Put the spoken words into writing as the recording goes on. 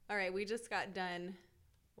All right, we just got done.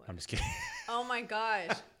 What? I'm just kidding. Oh my gosh.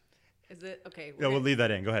 Is it okay? No, we'll leave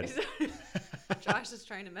that in. Go ahead. Josh is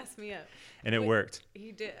trying to mess me up. And it worked.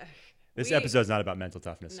 He did. This episode's not about mental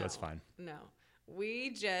toughness, so it's fine. No.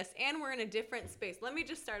 And we're in a different space. Let me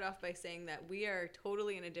just start off by saying that we are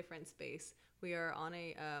totally in a different space. We are on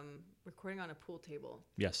a recording on a pool table.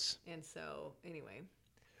 Yes. And so, anyway,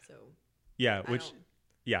 yeah,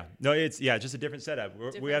 it's just a different setup.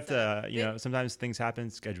 We have to, sometimes things happen,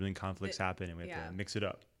 scheduling conflicts happen, and we have to mix it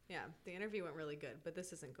up. Yeah, the interview went really good, but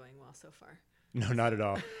this isn't going well so far. No, not at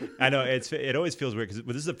all. I know it always feels weird because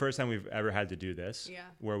this is the first time we've ever had to do this. Yeah.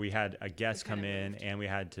 Where we had a guest come in and we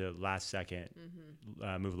had to last second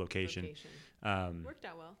move location. Worked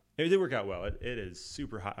out well. It did work out well. It is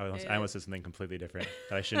super hot. I almost said something completely different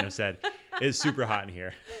that I shouldn't have said. It is super hot in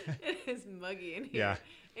here. It is muggy in here. Yeah.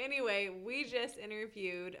 Anyway, we just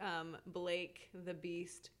interviewed Blake the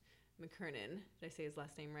Beast McKernan. Did I say his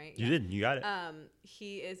last name right? You did. You got it.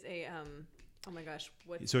 He is a oh my gosh,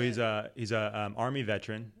 he's a Army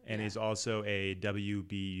veteran, and he's also a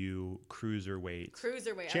WBU cruiserweight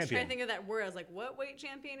champion. I was trying to think of that word. I was like, what weight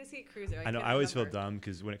champion is he? Cruiser. I know. I always feel dumb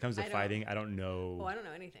because when it comes to fighting, I don't know. Oh, I don't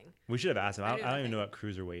know anything. We should have asked him. I don't even know what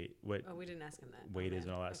cruiserweight. We didn't ask him that. Weight is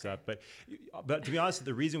and all that stuff. But to be honest,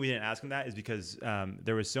 the reason we didn't ask him that is because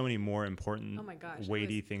there was so many more important,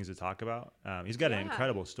 weighty things to talk about. He's got an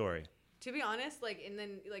incredible story. To be honest, and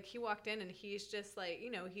then he walked in and he's just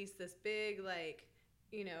he's this big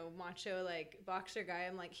macho boxer guy.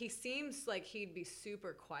 I'm like, he seems like he'd be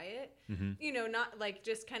super quiet, not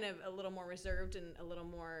just kind of a little more reserved and a little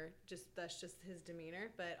more that's just his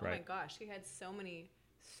demeanor. But oh my gosh, he had so many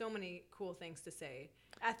cool things to say.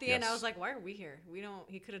 At the end, I was like, why are we here?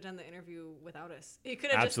 He could have done the interview without us. He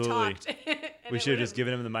could have just talked. We should have just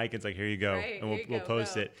given him the mic. It's like, here you go. Right, and we'll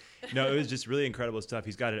post it. No, it was just really incredible stuff.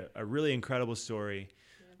 He's got a really incredible story.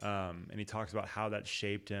 And he talks about how that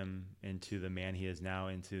shaped him into the man he is now,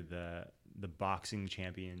 into the boxing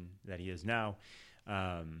champion that he is now.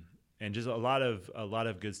 And just a lot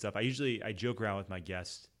of good stuff. I joke around with my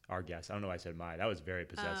guest, our guest. I don't know why I said mine. That was very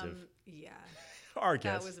possessive. Yeah. Our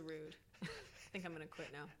guest. That was rude. I think I'm going to quit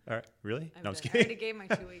now. All right. Really? No, I'm just kidding. I already gave my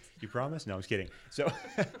 2 weeks. You promise? No, I'm just kidding. So,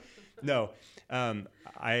 no.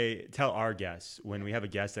 I tell our guests when we have a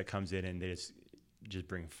guest that comes in and they just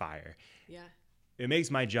bring fire. Yeah. It makes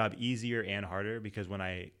my job easier and harder because when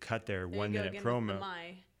I cut their 1 minute promo.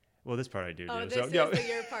 Well, this part I do. Oh, do. This is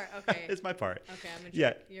your part. Okay. It's my part. Okay,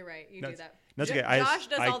 Yeah. You're right. You do that. That's okay. Josh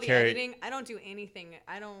does all the editing. I don't do anything.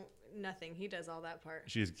 Nothing. He does all that part.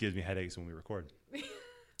 She just gives me headaches when we record.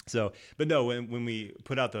 So, but no, when we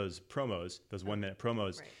put out those promos, those 1 minute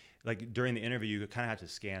promos, during the interview, you kind of have to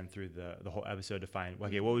scan through the whole episode to find,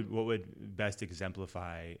 what would best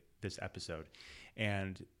exemplify this episode.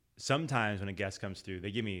 And sometimes when a guest comes through, they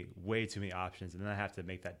give me way too many options, and then I have to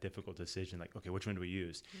make that difficult decision, like, okay, which one do we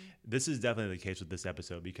use? Mm-hmm. This is definitely the case with this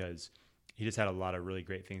episode because he just had a lot of really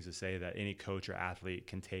great things to say that any coach or athlete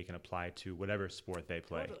can take and apply to whatever sport they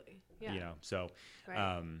play. Totally. Yeah.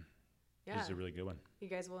 This is a really good one. You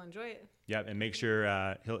guys will enjoy it. Yeah, and make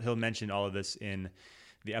sure he'll mention all of this in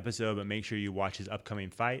the episode, but make sure you watch his upcoming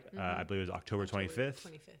fight. I believe it was October 25th.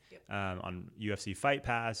 Yep. On UFC Fight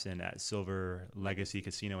Pass and at Silver Legacy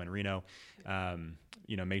Casino in Reno.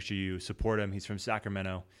 Make sure you support him. He's from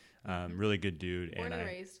Sacramento. Really good dude.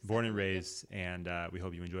 Born and raised. And we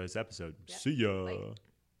hope you enjoy this episode. Yep. See ya. Bye.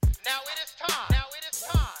 Now it is time.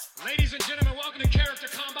 Ladies and gentlemen, welcome to Character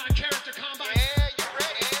Combine. Yeah, you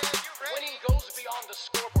ready? Winning goes beyond the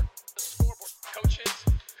scoreboard. Coaches,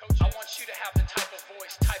 I want you to have the type of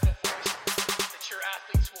voice that your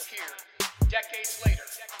athletes will hear decades later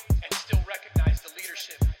and still recognize the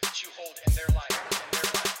leadership that you hold in their life.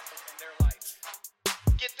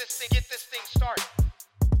 Get this thing started.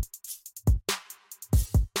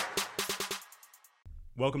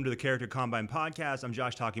 Welcome to the Character Combine podcast. I'm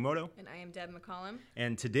Josh Takimoto. And I am Deb McCollum.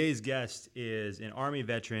 And today's guest is an Army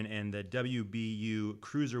veteran and the WBU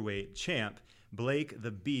Cruiserweight champ, Blake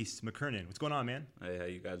the Beast McKernan. What's going on, man? Hey, how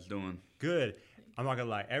you guys doing? Good. I'm not going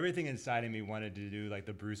to lie. Everything inside of me wanted to do like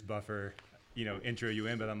the Bruce Buffer, intro you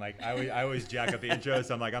in, but I'm like, I always jack up the intro,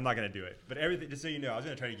 so I'm like, I'm not going to do it. But everything, just so you know, I was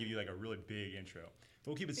going to try to give you like a really big intro. But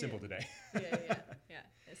we'll keep it simple today. Yeah.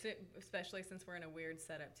 Especially since we're in a weird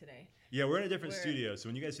setup today. Yeah, we're in a different studio. So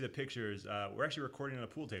when you guys see the pictures, we're actually recording on a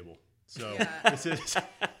pool table. So this is.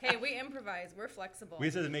 Hey, we improvise. We're flexible. We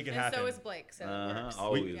just have to make it happen. And so is Blake. So it works.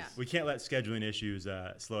 Always. We can't let scheduling issues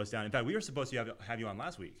slow us down. In fact, we were supposed to have you on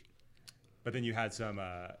last week, but then you had some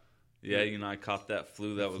Yeah, you know, I caught that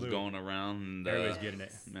flu that was flu. going around. And, Everybody's getting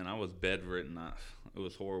it. Man, I was bedridden. It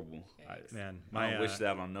was horrible. I don't wish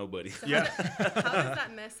that on nobody. So Yeah. how does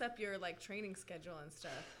that mess up your like training schedule and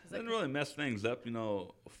stuff? Is It didn't really mess things up. You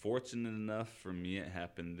know, fortunate enough for me, it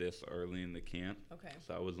happened this early in the camp. Okay.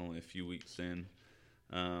 So I was only a few weeks in.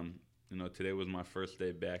 You know, today was my first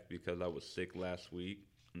day back because I was sick last week.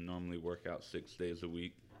 I normally work out 6 days a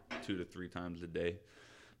week, 2 to 3 times a day.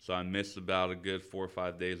 So I missed about a good 4 or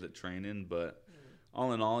 5 days of training, but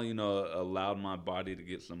all in all, you know, allowed my body to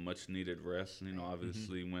get some much needed rest. You know,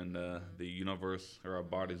 obviously when the universe or our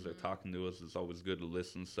bodies are talking to us, it's always good to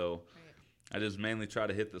listen. So I just mainly try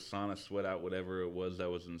to hit the sauna, sweat out whatever it was that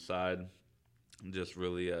was inside. Just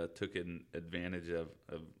really took advantage of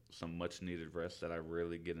some much needed rest that I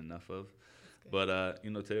rarely get enough of. But, you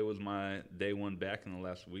know, today was my day one back in the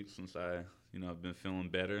last week since I've been feeling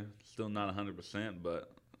better. Still not 100%,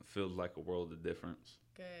 but it feels like a world of difference.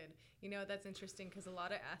 Good. You know, that's interesting because a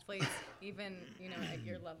lot of athletes, even, you know, at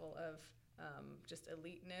your level of just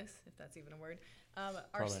eliteness, if that's even a word, are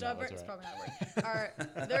Probably stubborn. not, It's that's probably not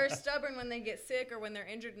a word. They're stubborn when they get sick or when they're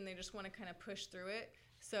injured and they just want to kind of push through it.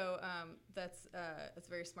 So that's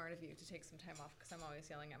very smart of you to take some time off because I'm always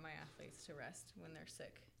yelling at my athletes to rest when they're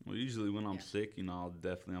sick. Well, usually when I'm sick, you know,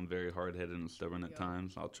 I'm very hard-headed and stubborn at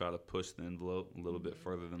times. I'll try to push the envelope a little bit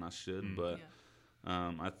further than I should, but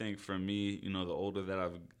I think for me, you know, the older that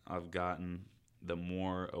I've gotten, the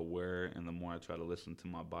more aware and the more I try to listen to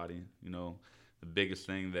my body. You know, the biggest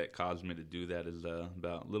thing that caused me to do that is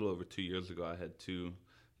about a little over 2 years ago, I had 2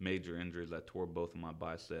 major injuries. I tore both of my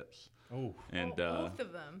biceps. Oh. And both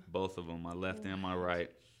of them? Both of them, my left and my right.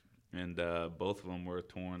 And both of them were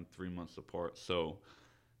torn 3 months apart. So,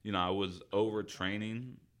 you know, I was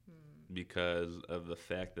overtraining because of the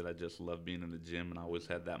fact that I just love being in the gym, and I always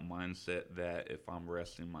had that mindset that if I'm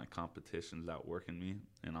resting, my competition's outworking me,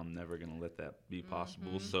 and I'm never going to let that be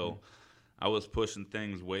possible. So I was pushing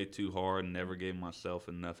things way too hard and never gave myself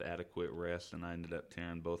enough adequate rest, and I ended up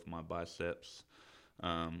tearing both my biceps.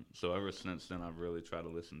 So ever since then, I've really tried to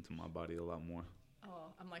listen to my body a lot more.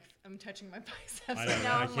 Oh, I'm touching my biceps I right know,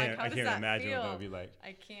 now. I I'm like, can't- how I does can't that imagine what feel? that would be like.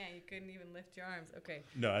 I can't. You couldn't even lift your arms. Okay.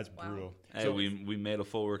 No, that's Wow. brutal. Hey, So, we made a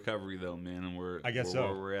full recovery though, man, and we're I guess we're so.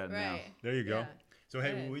 where we're at now. Right. there you go. Yeah. So,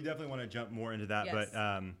 hey, Good. we definitely want to jump more into that, Yes.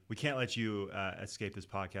 but we can't let you escape this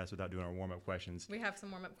podcast without doing our warm-up questions. We have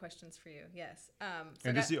some warm-up questions for you. Yes.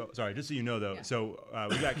 And just so you know, though, Yeah. so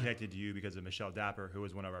we got connected to you because of Michelle Dapper, who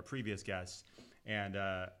was one of our previous guests, and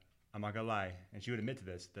I'm not gonna lie, and she would admit to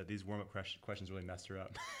this, that these warm-up questions really messed her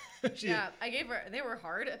up. I gave her. They were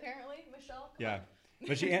hard, apparently, Michelle. Come Yeah, on.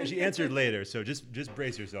 but she answered later, so just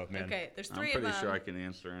brace yourself, man. Okay. There's I'm 3 pretty of them. sure I can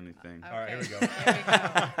answer anything. Okay. All right, here we go. There we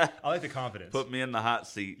go. I like the confidence. Put me in the hot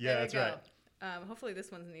seat. Yeah, There we that's go. right. Hopefully this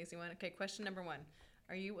one's an easy one. Okay. Question number 1: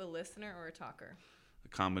 Are you a listener or a talker? A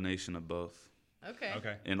combination of both. Okay.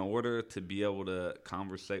 Okay. In order to be able to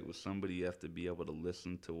conversate with somebody, you have to be able to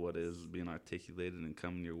listen to what is being articulated and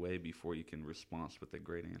coming your way before you can respond with a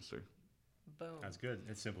great answer. Boom. That's good.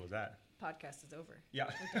 It's simple as that. Podcast is over. Yeah,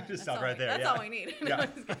 That's just stop all right there. That's yeah. all we need. No, Yeah.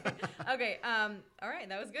 I'm just kidding. Okay. All right.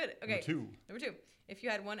 That was good. Okay. Number 2. If you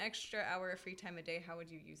had 1 extra hour of free time a day, how would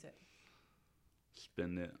you use it?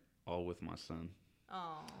 Spend it all with my son.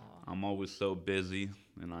 Oh. I'm always so busy,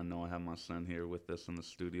 and I know I have my son here with us in the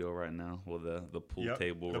studio right now, with the pool Yep,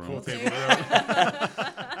 table the room. pool table room.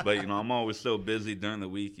 But you know, I'm always so busy during the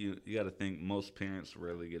week. You got to think most parents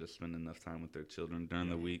rarely get to spend enough time with their children during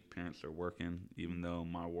the week. Parents are working, even though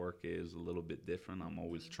my work is a little bit different. I'm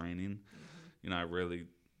always training. You know, I rarely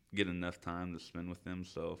get enough time to spend with them.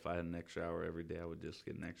 So if I had an extra hour every day, I would just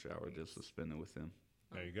get an extra hour just to spend it with them.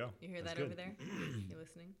 There you go. You hear That's that good. over there? You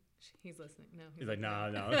listening? He's listening. No. He's like, nah,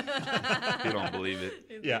 no. You don't believe it?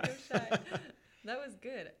 He's Yeah. like, "I'm shy." That was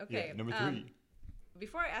good. Okay. Yeah, number 3.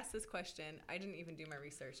 Before I ask this question, I didn't even do my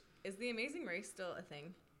research. Is The Amazing Race still a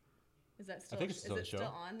thing? Is that still? think it's still is a it show.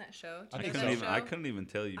 still on that show? Do I you think know so. that show? I couldn't even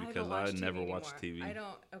tell you I because don't watch I never TV watched anymore. TV. I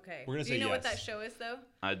don't. Okay. We're gonna Do say you know what yes. that show is though?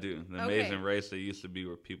 I do. The Okay. Amazing Race, it used to be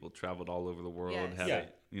where people traveled all over the world, Yes. had Yeah.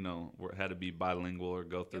 to, had to be bilingual or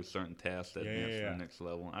go through certain tasks that Yeah, advance yeah, to yeah. the next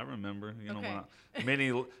level. I remember, Okay.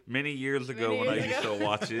 when many years ago Many when I years used ago. to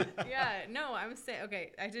watch it. Yeah. No, I'm saying.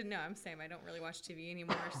 Okay, I didn't know. I'm saying I don't really watch TV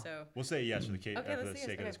anymore. So We'll say yes for the, Okay, for let's the say sake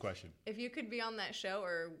yes. of this Okay. question. if you could be on that show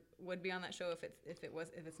or would be on that show if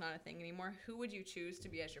it's not a thing anymore, who would you choose to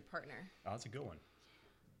be as your partner? Oh, that's a good one.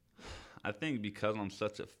 I think because I'm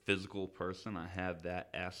such a physical person, I have that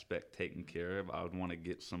aspect taken care of. I would want to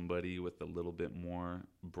get somebody with a little bit more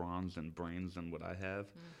bronze and brains than what I have.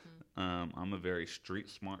 I'm a very street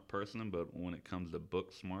smart person, but when it comes to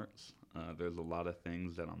book smarts, there's a lot of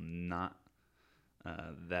things that I'm not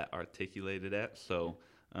that articulated at. So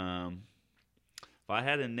if I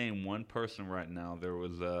had to name one person right now, there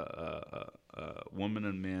was a woman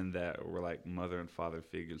and man that were like mother and father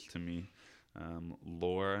figures to me,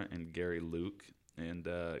 Laura and Gary Luke. And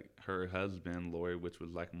her husband, Lori, which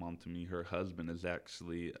was like mom to me, her husband is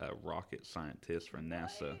actually a rocket scientist for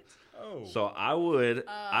NASA. Oh. So I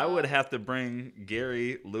would have to bring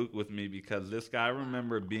Gary Luke with me because this guy, I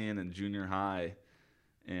remember being in junior high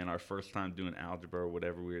and our first time doing algebra or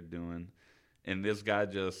whatever we were doing. And this guy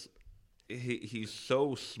just, he's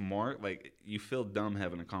so smart. Like, you feel dumb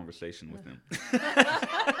having a conversation with him.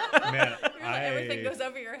 Man, everything goes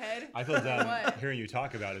over your head. I feel dumb What? hearing you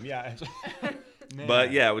talk about him. Yeah. Man.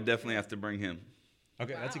 But yeah, I would definitely have to bring him.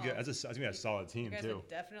 Okay, that's Wow. gonna be a solid team You guys too. would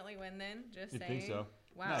definitely win then. Just You saying. think so?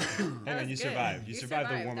 Wow. Hey man, you survived. You survived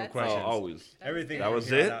the warm-up That's- questions. Oh, always. Everything. That from was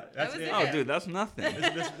here it? on out- That was it. it. Oh, dude, that's nothing. The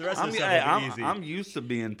rest of the stuff will be easy. I'm used to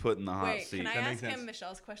being put in the hot Wait, seat. can I That makes ask him sense.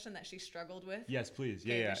 Michelle's question that she struggled with? Yes, please.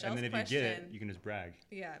 Yeah, Okay, yeah. Michelle's And then if you get it, question- you can just brag.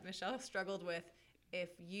 Yeah, Michelle struggled with if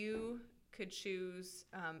you could choose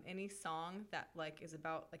any song that like is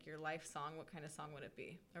about like your life song. What kind of song would it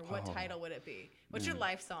be, or what title would it be? What's your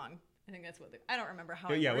life song? I think that's what I don't remember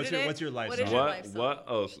how. Yeah, I what's worded your- it. what's your life What song? is your life song? What?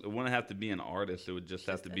 Oh, so it wouldn't have to be an artist. It would just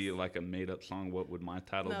have Just to a be s- like a made-up song. What would my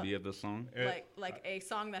title No. be of the song? Like a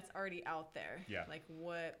song that's already out there. Yeah. Like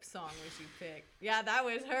what song would you pick? Yeah, that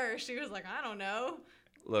was her. She was like, I don't know.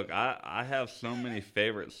 Look, I have so many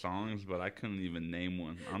favorite songs, but I couldn't even name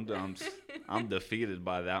one. I'm defeated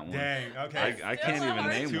by that one. Dang. Okay. I Still can't a even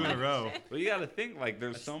hard name Two in one. a row. But you got to think like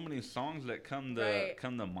there's so many songs that come to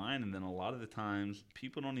Right. mind, and then a lot of the times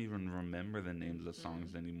people don't even remember the names of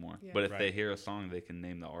songs anymore. Yeah. But if Right. they hear a song, they can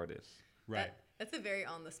name the artist. Right. That's a very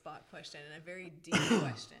on the spot question and a very deep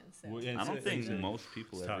question. So. Well, I don't think it's- most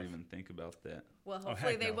people it's ever tough. even think about that. Well, Oh,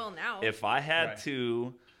 hopefully heck they no. will now. If I had Right.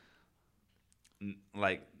 to,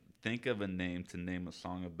 like, think of a name to name a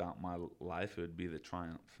song about my life, it would be The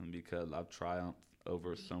Triumph. And because I've triumphed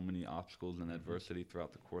over so many obstacles and adversity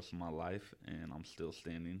throughout the course of my life, and I'm still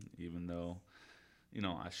standing, even though, you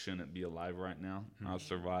know, I shouldn't be alive right now. I've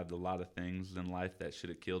survived a lot of things in life that should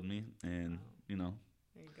have killed me. And, you know,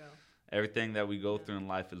 there you go. everything that we go through in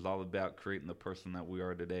life is all about creating the person that we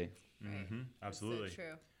are today. Mm-hmm. Absolutely. So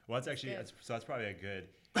true. Well, that's actually Good. that's probably a good.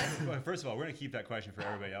 Well, first of all, we're gonna keep that question for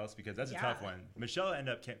everybody else because that's a Yeah. tough one. Michelle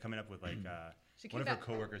ended up coming up with like She one came of her back-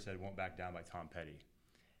 coworkers said "Won't Back Down" by Tom Petty.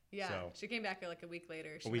 Yeah, So- she came back like a week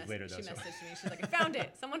later. She week later, though, she so- messaged me. She's like, I found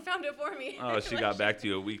it. Someone found it for me. Oh, she Like, got back to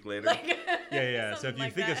you a week later. Like, Yeah. So if something you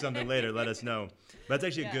like think of that. something later, let us know. But that's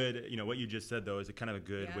actually Yeah. a good. You know what you just said though is a kind of a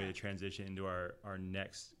good way Yeah. to transition into our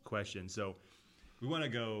next question. So we want to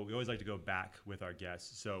go. We always like to go back with our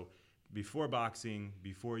guests. So before boxing,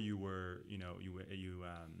 before you were, you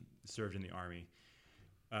served in the Army.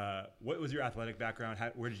 What was your athletic background?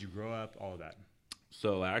 Where did you grow up? All of that.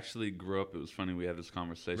 So I actually grew up, it was funny, we had this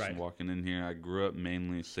conversation Right. walking in here. I grew up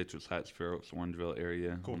mainly Citrus Heights, Fair Oaks, Orangeville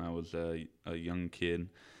area Cool. when I was a young kid.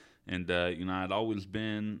 And, I'd always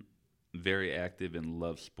been very active and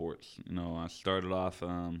loved sports. You know, I started off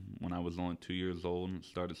when I was only 2 years old and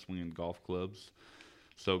started swinging golf clubs.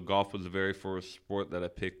 So golf was the very first sport that I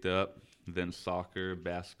picked up, then soccer,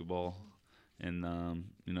 basketball. And,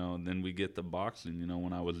 then we get to boxing,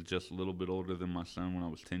 when I was just a little bit older than my son, when I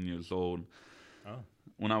was 10 years old. Oh.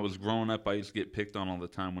 When I was growing up, I used to get picked on all the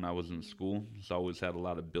time when I was in school. So I always had a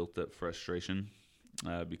lot of built-up frustration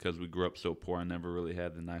because we grew up so poor. I never really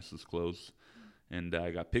had the nicest clothes. And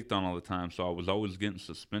I got picked on all the time, so I was always getting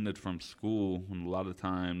suspended from school. And a lot of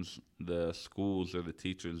times the schools or the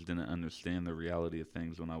teachers didn't understand the reality of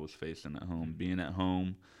things when I was facing at home. Being at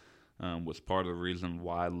home was part of the reason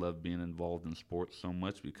why I loved being involved in sports so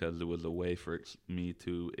much, because it was a way for me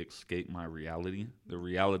to escape my reality. The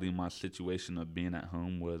reality of my situation of being at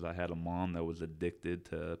home was I had a mom that was addicted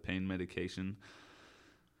to pain medication.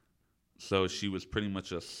 So she was pretty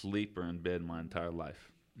much a sleeper in bed my entire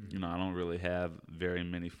life. I don't really have very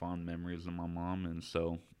many fond memories of my mom. And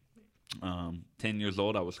so 10 years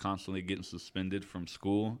old, I was constantly getting suspended from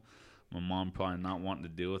school. My mom, probably not wanting to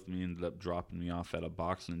deal with me, ended up dropping me off at a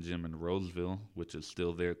boxing gym in Roseville, which is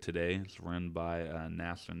still there today. It's run by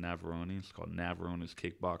Nasser Navarone. It's called Navarone's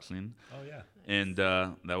Kickboxing. Oh yeah. And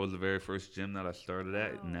that was the very first gym that I started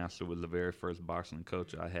at. Wow. Nasser was the very first boxing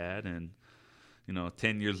coach I had. And,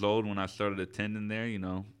 10 years old when I started attending there,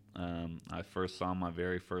 I first saw my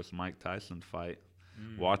very first Mike Tyson fight.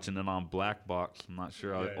 Watching it on Black Box. I'm not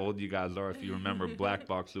sure how Yeah. old you guys are if you remember Black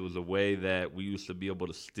Box. It was a way that we used to be able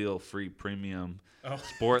to steal free premium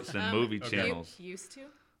sports and movie Okay. channels. You used to?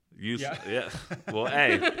 Yeah. Well,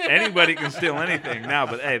 hey, anybody can steal anything now,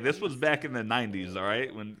 but hey, this was back in the 90s, all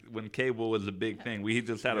right, when cable was a big thing. We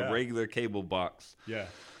just had a regular cable box. Yeah.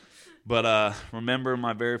 But remember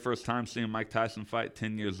my very first time seeing Mike Tyson fight,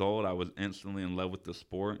 10 years old, I was instantly in love with the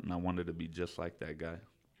sport, and I wanted to be just like that guy.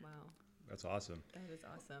 Wow. That's awesome. That is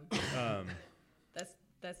awesome.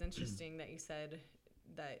 That's interesting that you said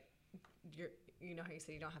that you know how you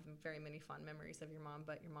say you don't have very many fond memories of your mom,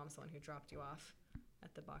 but your mom's the one who dropped you off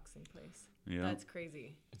at the boxing place. Yeah. That's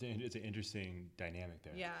crazy. It's an interesting dynamic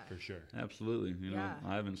there. Yeah. For sure. Absolutely. You know,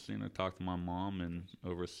 I haven't seen her talk to my mom in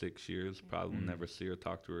over 6 years. Probably never see her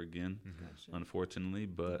talk to her again, unfortunately.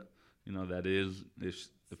 But, you know, that is,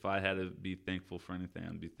 if I had to be thankful for anything,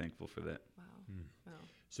 I'd be thankful for that. Wow. Wow.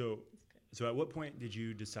 So at what point did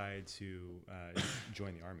you decide to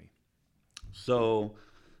join the Army? So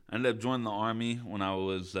I ended up joining the Army when I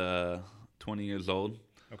was 20 years old.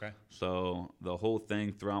 Okay. So the whole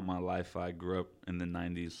thing throughout my life, I grew up in the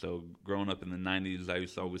 90s. So growing up in the 90s, I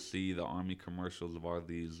used to always see the Army commercials of all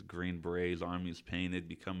these Green Berets, Armies painted,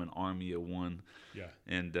 become an Army of one. Yeah.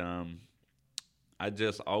 And I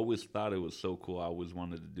just always thought it was so cool. I always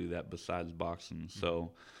wanted to do that besides boxing.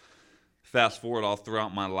 So fast forward all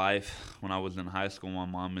throughout my life, when I was in high school, my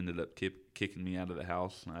mom ended up kicking me out of the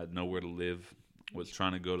house. I had nowhere to live, was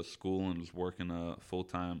trying to go to school, and was working a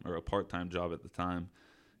full-time or a part-time job at the time.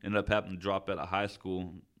 Ended up having to drop out of high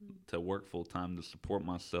school to work full-time to support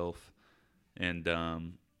myself. And,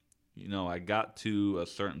 you know, I got to a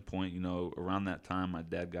certain point, you know, around that time, my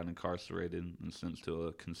dad got incarcerated and sentenced to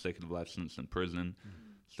a consecutive life sentence in prison.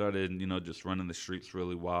 Started, you know, just running the streets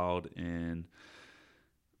really wild and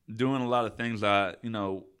doing a lot of things that, you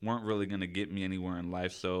know, weren't really going to get me anywhere in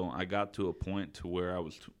life. So I got to a point to where I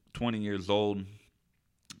was 20 years old,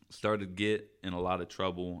 started to get in a lot of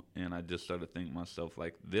trouble, and I just started thinking to myself,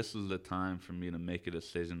 like, this is the time for me to make a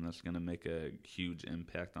decision that's going to make a huge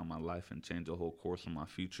impact on my life and change the whole course of my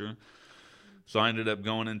future. So I ended up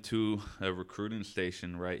going into a recruiting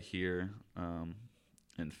station right here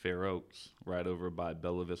in Fair Oaks, right over by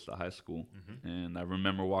Bella Vista High School. And I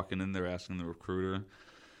remember walking in there asking the recruiter,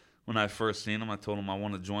 when I first seen him, I told him I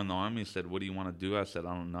want to join the Army. He said, "What do you want to do?" I said,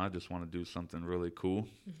 "I don't know. I just want to do something really cool."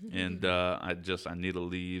 And I need to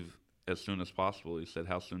leave as soon as possible. He said,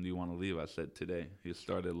 "How soon do you want to leave?" I said, "Today." He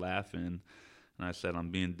started laughing, and I said,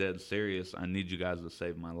 "I'm being dead serious. I need you guys to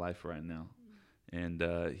save my life right now." And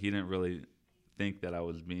he didn't really think that I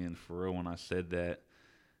was being for real when I said that.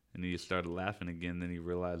 And he started laughing again. Then he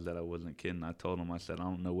realized that I wasn't kidding. I told him, I said, "I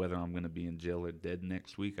don't know whether I'm going to be in jail or dead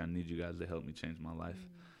next week. I need you guys to help me change my life."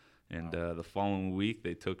 And the following week,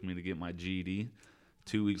 they took me to get my GED.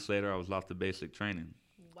 2 weeks later, I was off to basic training.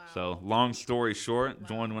 Wow. So long story short,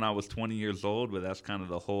 joined when I was 20 years old, but that's kind of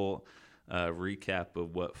the whole recap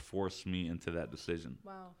of what forced me into that decision.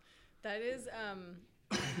 Wow. That is,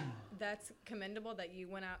 that's commendable that you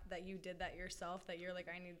went out, that you did that yourself, that you're like,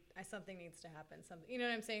 something needs to happen. Something, you know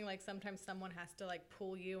what I'm saying? Like sometimes someone has to like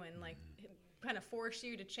pull you and like kind of force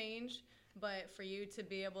you to change. But for you to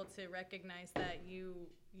be able to recognize that you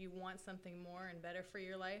want something more and better for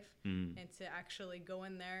your life, and to actually go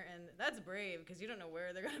in there, and that's brave because you don't know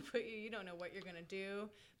where they're going to put you. You don't know what you're going to do.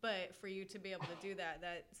 But for you to be able to do that,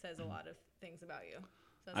 that says a lot of things about you.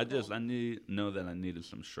 So I know that I needed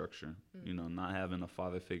some structure. You know, not having a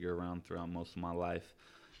father figure around throughout most of my life,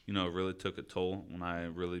 you know, it really took a toll when I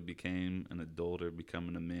really became an adult or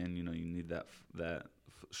becoming a man. You know, you need that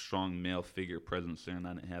strong male figure presence there, and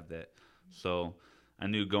I didn't have that. So I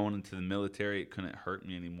knew going into the military, it couldn't hurt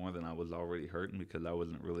me any more than I was already hurting because I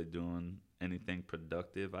wasn't really doing anything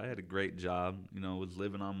productive. I had a great job, you know, was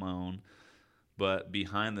living on my own. But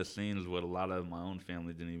behind the scenes, what a lot of my own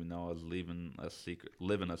family didn't even know, I was living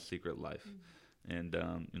a secret life. And,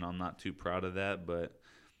 you know, I'm not too proud of that. But,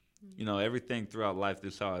 you know, everything throughout life,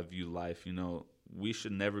 this is how I view life. You know, we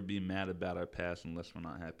should never be mad about our past unless we're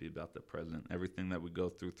not happy about the present. Everything that we go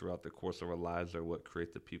through throughout the course of our lives are what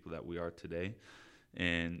create the people that we are today.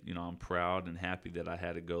 And, you know, I'm proud and happy that I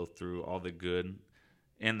had to go through all the good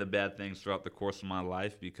and the bad things throughout the course of my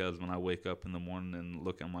life, because when I wake up in the morning and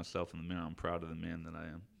look at myself in the mirror, I'm proud of the man that I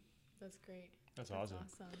am. That's great. That's awesome.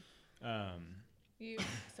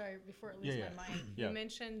 Sorry, before it leaves my mind, you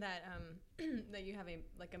mentioned that that you have a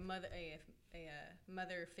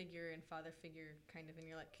mother figure and father figure kind of in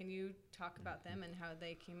your life. Can you talk about them and how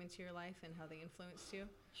they came into your life and how they influenced you?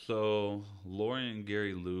 So Lori and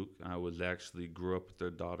Gary Luke, I grew up with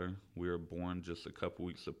their daughter. We were born just a couple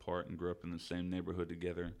weeks apart and grew up in the same neighborhood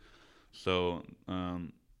together. So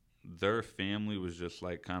their family was just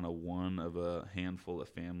like kind of one of a handful of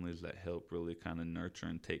families that helped really kind of nurture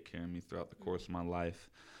and take care of me throughout the course of my life.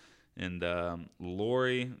 And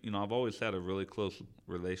Lori, I've always had a really close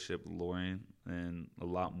relationship with Lori, and a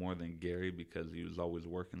lot more than Gary because he was always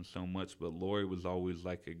working so much. But Lori was always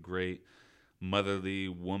like a great motherly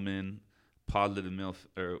woman, positive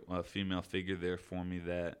female figure there for me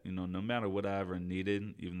that, no matter what I ever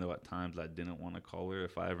needed, even though at times I didn't want to call her,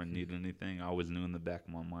 if I ever needed anything, I always knew in the back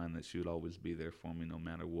of my mind that she would always be there for me no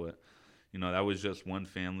matter what. That was just one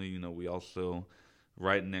family. We also,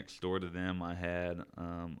 right next door to them, I had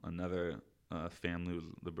another family, was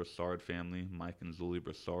the Broussard family, Mike and Zuli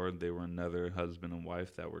Broussard. They were another husband and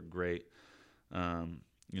wife that were great,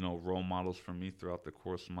 role models for me throughout the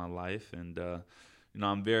course of my life. And,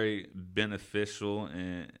 I'm very beneficial,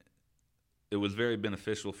 and it was very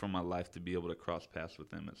beneficial for my life to be able to cross paths with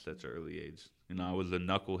them at such an early age. I was a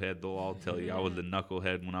knucklehead, though, I'll tell you. I was a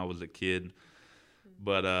knucklehead when I was a kid.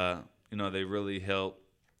 But, they really helped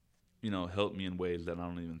me in ways that I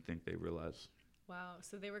don't even think they realize. Wow.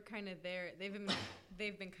 So they were kind of there. They've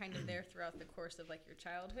been kind of there throughout the course of, like, your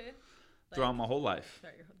childhood? Throughout my whole life.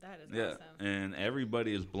 That is awesome. And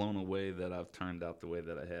everybody is blown away that I've turned out the way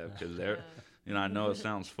that I have. Because I know it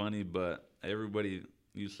sounds funny, but everybody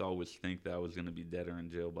used to always think that I was going to be dead or in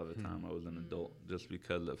jail by the time I was an adult, just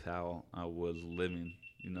because of how I was living,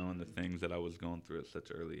 and the things that I was going through at such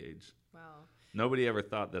an early age. Wow. Nobody ever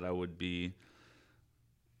thought that I would be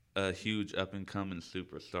a huge up-and-coming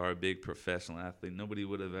superstar, a big professional athlete. Nobody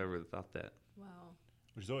would have ever thought that. Wow.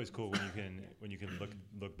 Which is always cool when you can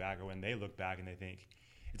look back, or when they look back and they think,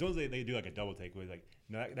 it's always they do like a double take with like,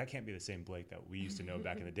 no, that can't be the same Blake that we used to know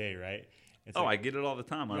back in the day, right? It's I get it all the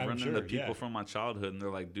time. I run into people yeah. from my childhood, and they're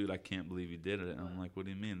like, dude, I can't believe you did it. And I'm like, what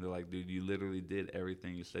do you mean? They're like, dude, you literally did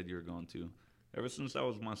everything you said you were going to. Ever since I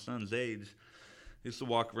was my son's age, I used to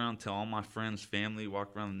walk around, tell all my friends, family,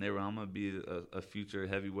 walk around the neighborhood, I'm gonna be a future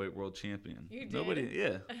heavyweight world champion. You did?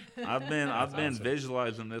 Yeah. I've been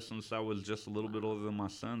visualizing this since I was just a little bit older than my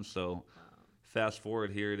son. So, fast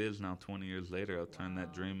forward, here it is now, 20 years later. I've turned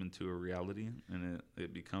that dream into a reality, and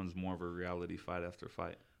it becomes more of a reality fight after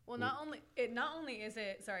fight. Well, not only is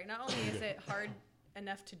it hard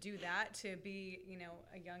enough to do that, to be,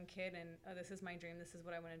 a young kid and, oh, this is my dream, this is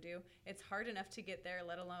what I want to do. It's hard enough to get there,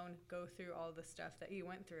 let alone go through all the stuff that you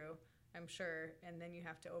went through, I'm sure, and then you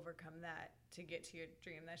have to overcome that to get to your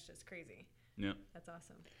dream. That's just crazy. Yeah. That's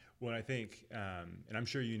awesome. Well, I think, and I'm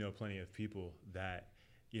sure plenty of people that,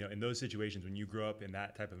 in those situations, when you grow up in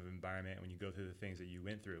that type of environment, when you go through the things that you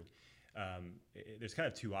went through, there's kind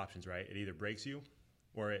of two options, right? It either breaks you,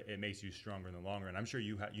 or it makes you stronger in the long run. I'm sure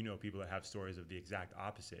you know people that have stories of the exact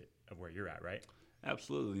opposite of where you're at, right?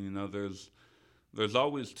 Absolutely. There's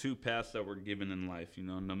always two paths that we're given in life.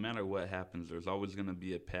 No matter what happens, there's always going to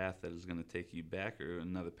be a path that is going to take you back, or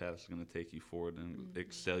another path that's going to take you forward and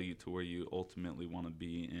excel you to where you ultimately want to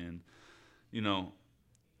be. And,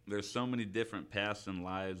 there's so many different paths in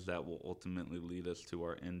lives that will ultimately lead us to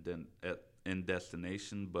our end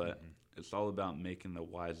destination, but it's all about making the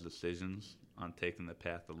wise decisions on taking the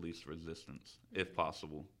path of least resistance, if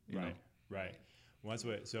possible. Right. Well,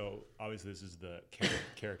 so obviously this is the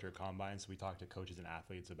character combine. So we talk to coaches and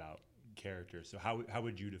athletes about character. So how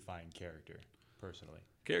would you define character personally?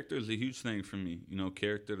 Character is a huge thing for me.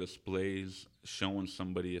 Character displays showing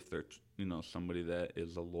somebody if they're, somebody that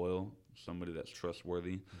is a loyal, somebody that's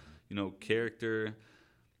trustworthy. Character,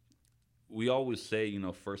 we always say,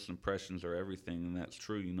 first impressions are everything, and that's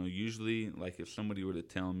true. Usually, like, if somebody were to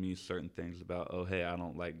tell me certain things about, oh, hey, I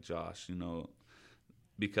don't like Josh,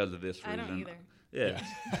 because of this reason. I don't either. Yeah.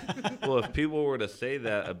 Well, if people were to say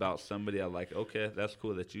that about somebody, I'm like, okay, that's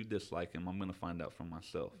cool that you dislike him. I'm going to find out for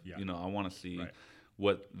myself. Yeah. I want to see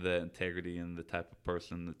what the integrity and the type of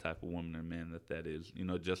person, the type of woman or man that is.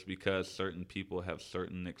 Just because certain people have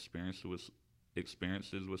certain experiences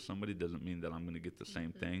with somebody doesn't mean that I'm going to get the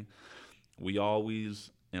same thing. We always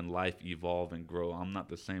in life evolve and grow. I'm not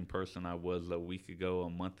the same person I was a week ago, a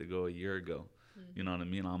month ago, a year ago. You know what I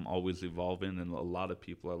mean? I'm always evolving, and a lot of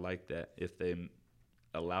people are like that if they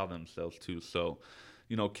allow themselves to. So,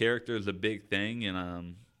 character is a big thing,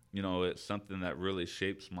 and it's something that really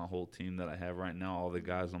shapes my whole team that I have right now. All the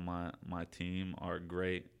guys on my team are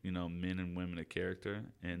great, men and women of character,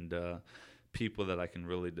 and people that I can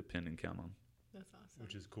really depend and count on. That's awesome.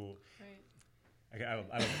 Which is cool. Right.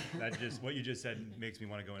 That just what you just said makes me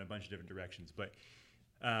want to go in a bunch of different directions, but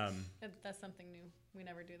That's something new. We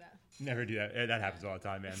never do that. Never do that. That happens all the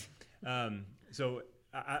time, man. So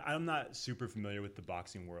I'm not super familiar with the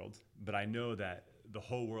boxing world, but I know that the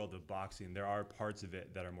whole world of boxing, there are parts of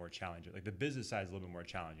it that are more challenging. Like the business side is a little bit more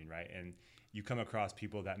challenging, right? And you come across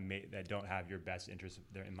people that don't have your best interest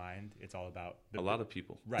in mind. It's all about a lot of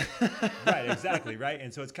people. Right. Right. Exactly. Right.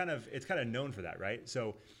 And so it's kind of known for that, right?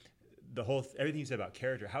 So everything you said about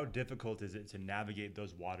character, how difficult is it to navigate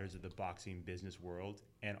those waters of the boxing business world?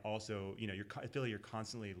 And also, I feel like you're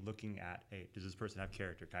constantly looking at, hey, does this person have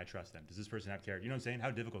character? Can I trust them? Does this person have character? You know what I'm saying?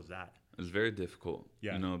 How difficult is that? It's very difficult,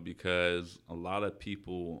 because a lot of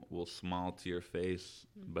people will smile to your face,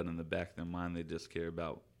 but in the back of their mind, they just care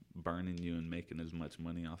about burning you and making as much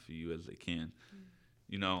money off of you as they can.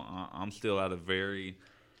 I'm still at a very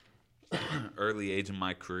early age in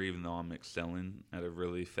my career, even though I'm excelling at a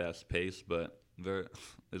really fast pace, but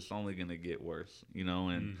it's only going to get worse,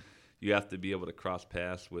 and you have to be able to cross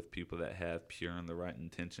paths with people that have pure and the right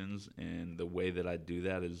intentions. And the way that I do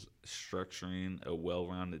that is structuring a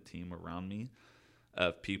well-rounded team around me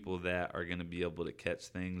of people that are going to be able to catch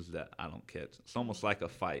things that I don't catch. It's almost like a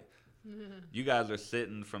fight. You guys are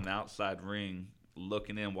sitting from the outside ring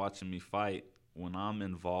looking in, watching me fight. When I'm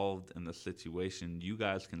involved in the situation, you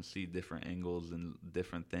guys can see different angles and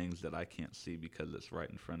different things that I can't see because it's right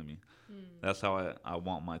in front of me. That's how I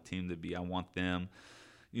want my team to be. I want them,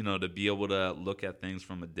 to be able to look at things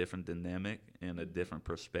from a different dynamic and a different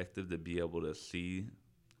perspective, to be able to see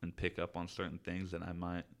and pick up on certain things that I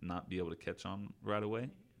might not be able to catch on right away.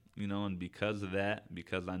 And because of that,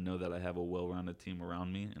 because I know that I have a well-rounded team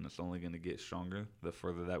around me, and it's only going to get stronger the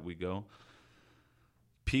further that we go,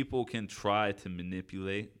 people can try to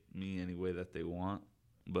manipulate me any way that they want,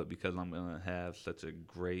 but because I'm going to have such a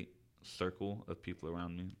great circle of people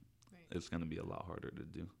around me, it's going to be a lot harder to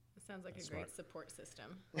do. It sounds like a great support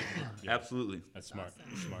system. Absolutely. That's smart. Awesome.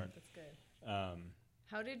 That's smart. That's good.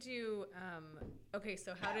 How did you,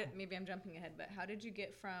 so maybe I'm jumping ahead, but how did you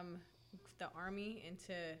get from the Army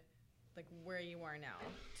into like where you are now?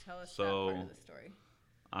 Tell us that part of the story.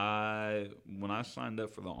 When I signed up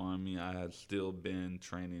for the Army, I had still been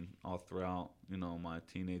training all throughout, my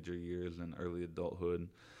teenager years and early adulthood.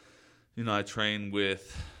 I trained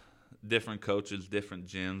with different coaches, different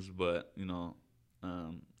gyms, but,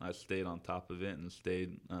 I stayed on top of it and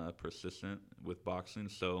stayed persistent with boxing.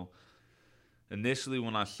 So initially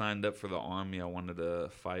when I signed up for the Army, I wanted to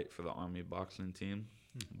fight for the Army boxing team,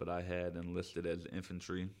 but I had enlisted as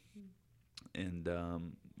infantry. And,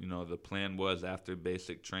 the plan was after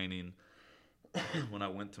basic training, when I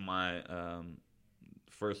went to my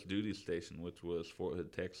first duty station, which was Fort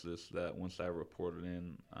Hood, Texas, that once I reported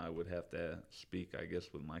in, I would have to speak, I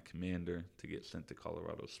guess, with my commander to get sent to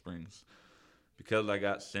Colorado Springs. Because I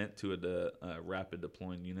got sent to a rapid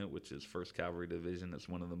deploying unit, which is 1st Cavalry Division. It's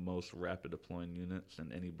one of the most rapid deploying units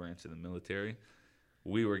in any branch of the military.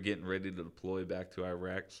 We were getting ready to deploy back to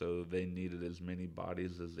Iraq, so they needed as many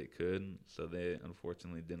bodies as they could. So they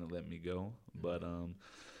unfortunately didn't let me go. But,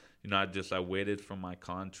 I waited for my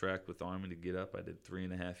contract with the Army to get up. I did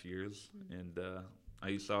 3.5 years. And I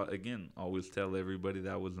used to, again, always tell everybody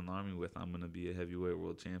that I was in the Army with, I'm going to be a heavyweight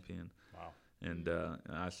world champion. Wow. And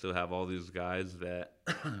I still have all these guys that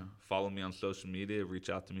follow me on social media, reach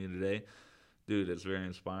out to me today. Dude, it's very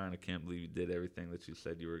inspiring. I can't believe you did everything that you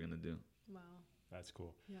said you were going to do. Wow. That's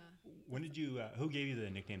cool. Yeah. When did you, who gave you the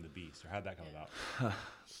nickname The Beast, or how'd that come about?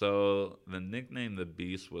 So the nickname The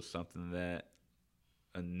Beast was something that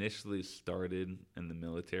initially started in the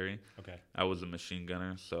military. Okay. I was a machine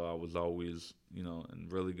gunner, so I was always, in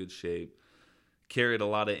really good shape. Carried a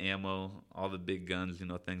lot of ammo, all the big guns,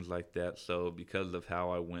 things like that. So because of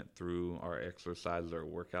how I went through our exercises, our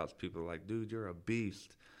workouts, people are like, dude, you're a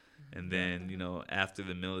beast. And then, after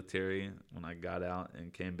the military, when I got out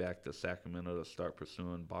and came back to Sacramento to start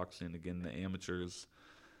pursuing boxing again, the amateurs,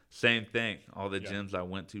 same thing. All the gyms I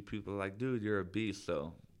went to, people are like, dude, you're a beast.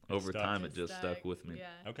 So over time, it just stuck with me.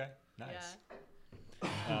 Yeah. Okay, nice.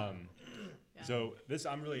 Yeah. So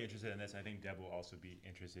I'm really interested in this. I think Deb will also be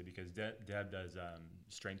interested because Deb does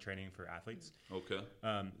strength training for athletes. Okay.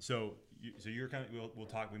 So you're kind of we'll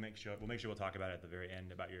talk. We'll make sure we'll talk about it at the very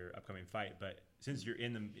end about your upcoming fight. But since you're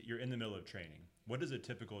in the middle of training, what does a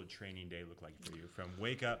typical training day look like for you from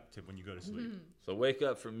wake up to when you go to sleep? So wake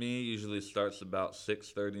up for me usually starts about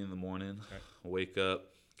 6:30 in the morning. Okay. Wake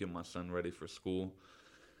up, get my son ready for school,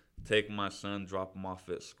 take my son, drop him off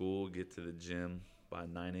at school, get to the gym by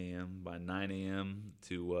 9 a.m. By 9 a.m.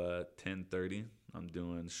 to 10:30, I'm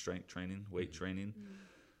doing strength training, weight training.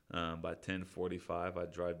 By 10:45, I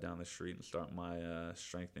drive down the street and start my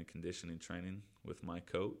strength and conditioning training with my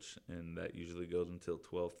coach, and that usually goes until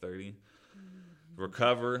 12:30.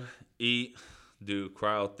 Recover, eat, do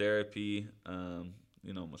cryotherapy,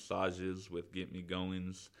 massages with Get Me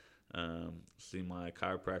Goings, see my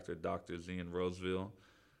chiropractor, Dr. Zian Roseville,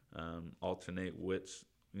 alternate what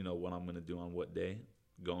I'm going to do on what day.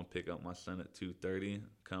 Go and pick up my son at 2:30,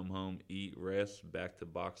 come home, eat, rest, back to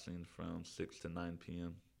boxing from 6 to 9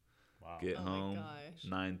 p.m. Wow. Get home,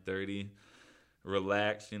 9:30,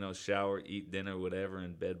 relax, shower, eat dinner, whatever,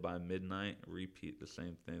 in bed by midnight, repeat the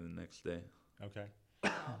same thing the next day. Okay.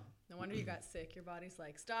 No wonder you got sick. Your body's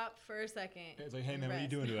like, stop for a second. It's like, hey man, rest. what are you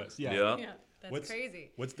doing to us? Yeah. Yeah. That's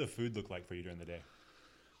crazy. What's the food look like for you during the day?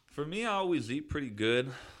 For me, I always eat pretty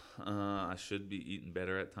good. I should be eating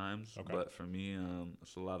better at times, Okay. but for me,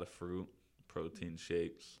 it's a lot of fruit, protein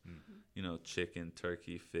shakes, chicken,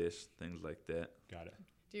 turkey, fish, things like that. Got it.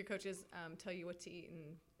 Do your coaches tell you what to eat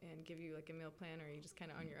and give you like a meal plan, or are you just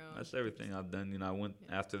kind of on your own? That's everything I've done. I went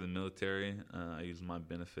after the military. I used my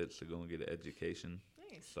benefits to go and get an education.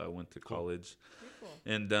 Nice. So I went to college. Very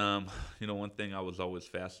cool. And, one thing I was always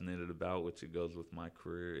fascinated about, which it goes with my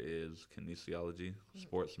career, is kinesiology,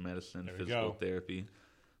 sports medicine, There we physical go. therapy.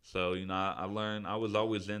 So, I learned, I was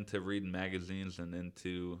always into reading magazines and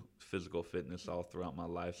into physical fitness all throughout my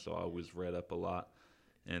life. So I always read up a lot.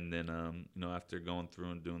 And then, after going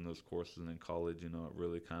through and doing those courses in college, it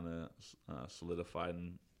really kind of solidified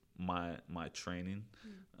my training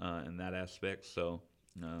in that aspect. So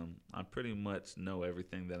I pretty much know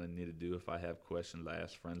everything that I need to do. If I have questions, I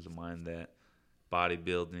ask friends of mine that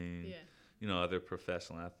bodybuilding, other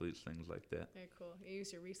professional athletes, things like that. Very cool. You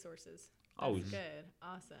use your resources. Always. That's good.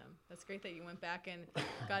 Awesome. That's great that you went back and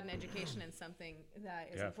got an education in something that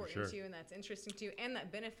is Yeah, for important sure. to you and that's interesting to you and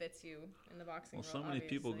that benefits you in the boxing Well, world. so many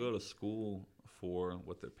people go to school for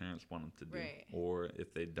what their parents want them to do. Right. Or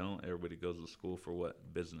if they don't, everybody goes to school for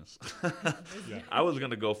what? Business. Yeah. I was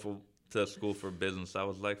going to go to school for business. I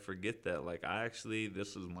was like, forget that. Like,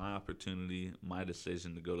 this is my opportunity, my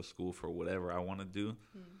decision to go to school for whatever I want to do.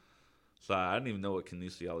 So I didn't even know what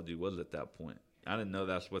kinesiology was at that point. I didn't know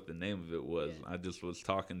that's what the name of it was. Yeah. I just was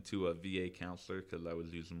talking to a VA counselor because I was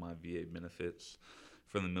using my VA benefits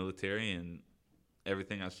from the military, and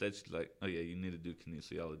everything I said, she's like, oh, yeah, you need to do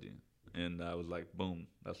kinesiology. And I was like, boom,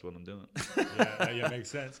 that's what I'm doing. Yeah, makes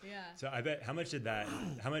sense. Yeah. So I bet how much of that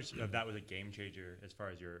was a game changer as far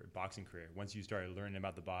as your boxing career? Once you started learning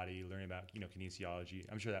about the body, learning about kinesiology,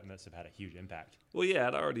 I'm sure that must have had a huge impact. Well, yeah,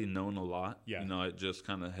 I'd already known a lot. Yeah. It just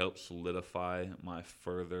kind of helped solidify my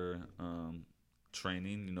further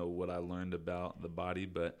training, what I learned about the body.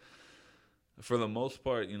 But for the most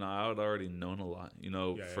part, I had already known a lot.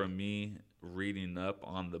 For me, reading up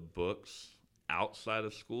on the books outside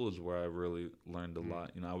of school is where I really learned a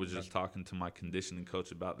lot. I was just talking to my conditioning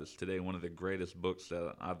coach about this today. One of the greatest books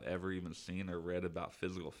that I've ever even seen or read about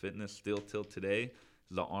physical fitness still till today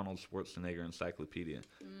is the Arnold Schwarzenegger Encyclopedia.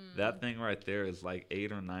 That thing right there is like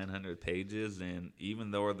 800 or 900 pages, and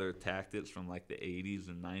even though they're tactics from like the 80s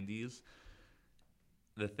and 90s,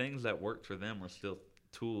 the things that worked for them are still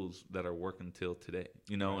tools that are working till today,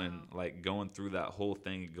 and like going through that whole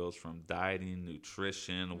thing, it goes from dieting,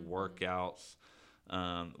 nutrition, workouts,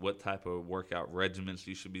 what type of workout regimens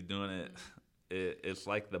you should be doing. It's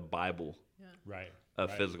like the Bible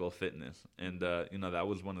of physical fitness. And, that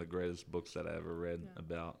was one of the greatest books that I ever read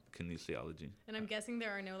about kinesiology. And I'm guessing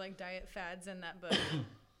there are no like diet fads in that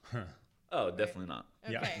book. Oh, definitely not.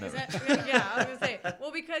 Okay. Yeah. Is that, yeah, I was going to say.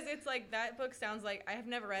 Well, because it's like that book sounds like I have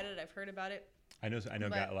never read it. I've heard about it. I know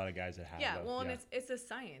But- a lot of guys that have. Yeah, though. well, and it's a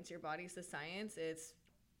science. Your body's a science. It's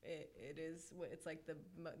like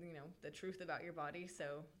the truth about your body.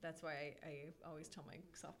 So that's why I always tell my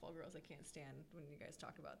softball girls I can't stand when you guys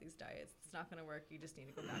talk about these diets. It's not going to work. You just need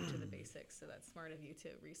to go back to the basics. So that's smart of you to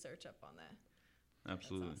research up on that.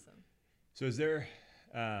 Absolutely. That's awesome. So is there,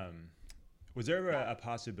 was there a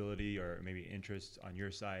possibility or maybe interest on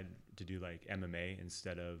your side to do like MMA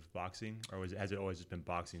instead of boxing, or has it always just been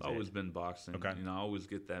boxing? It's always been boxing. Okay. I always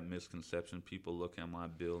get that misconception. People look at my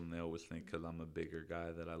build and they always think because I'm a bigger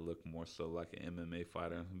guy that I look more so like an MMA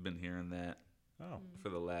fighter. I've been hearing that for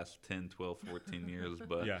the last 10, 12, 14 years.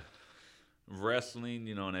 But Yeah. wrestling,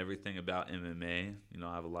 and everything about MMA,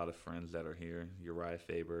 I have a lot of friends that are here. Uriah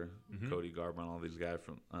Faber, Cody Garbrandt, all these guys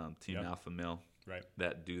from Team Yep. Alpha Male. Right.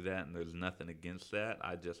 That do that, and there's nothing against that.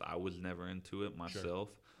 I was never into it myself.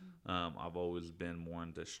 I've always been more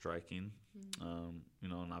into striking,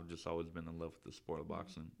 and I've just always been in love with the sport of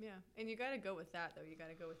boxing. Yeah, and you got to go with that though. You got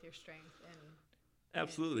to go with your strength and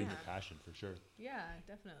Absolutely. Yeah. Passion for sure. yeah,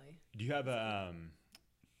 definitely. Do you have a,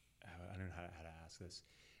 I don't know how to ask this.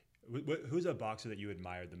 Who's a boxer that you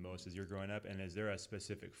admired the most as you're growing up, and is there a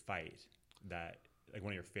specific fight that, like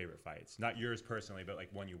one of your favorite fights, not yours personally, but like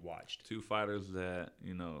one you watched? Two fighters that,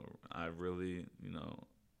 I really,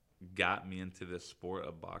 got me into this sport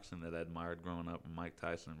of boxing that I admired growing up, Mike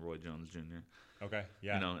Tyson and Roy Jones Jr. Okay,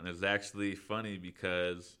 yeah. And it's actually funny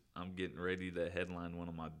because I'm getting ready to headline one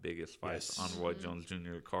of my biggest fights Yes. on Roy Jones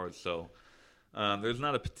Jr. card. So There's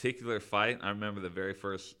not a particular fight. I remember the very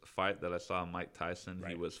first fight that I saw Mike Tyson.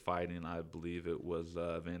 Right. He was fighting, I believe it was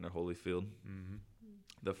Evander Holyfield,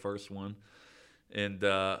 the first one. And,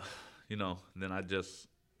 then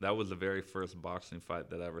that was the very first boxing fight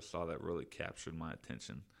that I ever saw that really captured my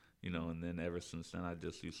attention. And then ever since then, I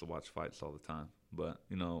just used to watch fights all the time. But,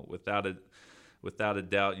 without a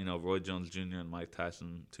doubt, Roy Jones Jr. and Mike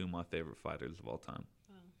Tyson, two of my favorite fighters of all time.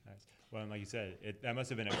 Nice. Well, and like you said, that must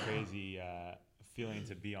have been a crazy feeling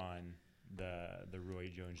to be on the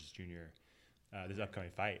Roy Jones Jr. This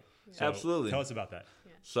upcoming fight. So Absolutely. Tell us about that.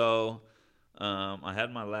 Yeah. So I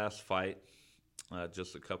had my last fight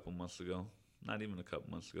just a couple months ago. Not even a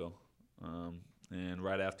couple months ago. And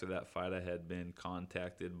right after that fight, I had been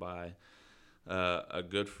contacted by a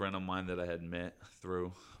good friend of mine that I had met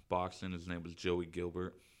through boxing. His name was Joey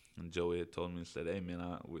Gilbert. And Joey had told me and said, hey,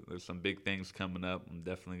 man, there's some big things coming up. I'm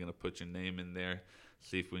definitely going to put your name in there,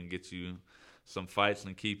 see if we can get you some fights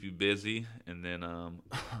and keep you busy. And then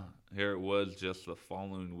here it was just the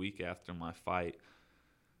following week after my fight.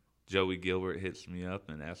 Joey Gilbert hits me up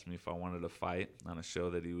and asked me if I wanted to fight on a show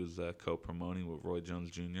that he was co-promoting with Roy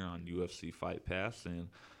Jones Jr. on UFC Fight Pass. And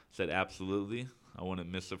said, absolutely. I wouldn't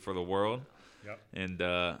miss it for the world. Yep.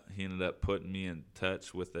 And he ended up putting me in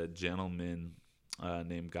touch with a gentleman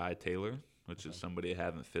named Guy Taylor, which is somebody I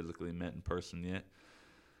haven't physically met in person yet.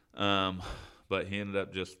 But he ended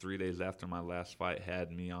up just 3 days after my last fight had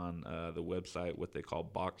me on the website, what they call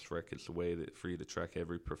BoxRec. It's a way for you to track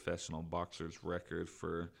every professional boxer's record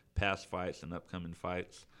for past fights and upcoming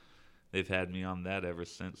fights. They've had me on that ever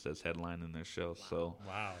since as headlining their show. So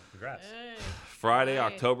Wow. Congrats. Hey. Friday,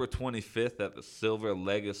 Right. October 25th at the Silver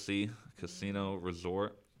Legacy Casino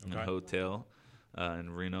Resort and Okay. Hotel in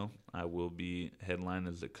Reno. I will be headlining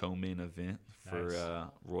as the co-main event for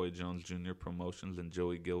Nice. Roy Jones Jr. Promotions and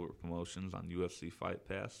Joey Gilbert Promotions on UFC Fight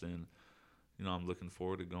Pass. And, I'm looking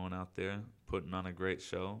forward to going out there, putting on a great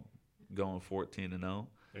show, going 14-0,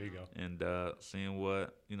 There you go. and seeing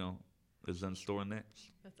what, is in store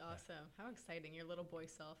next. That's awesome. How exciting. Your little boy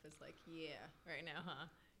self is like, yeah, right now, huh?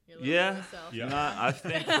 Your little Yeah. boy self. Yeah.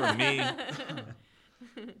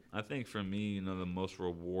 I think for me, the most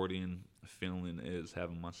rewarding feeling is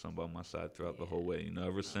having my son by my side throughout the whole way.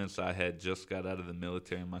 Ever since I had just got out of the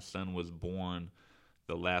military, my son was born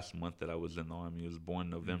the last month that I was in the Army. He was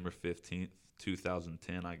born November 15th,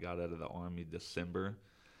 2010. I got out of the Army December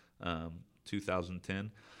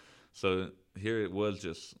 2010. So here it was,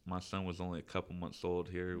 just my son was only a couple months old.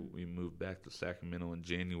 Here we moved back to Sacramento in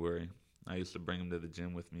January. I used to bring him to the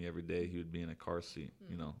gym with me every day. He would be in a car seat.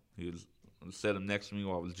 He was set him next to me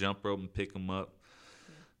while I was jump rope and pick him up.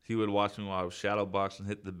 He would watch me while I was shadow boxing,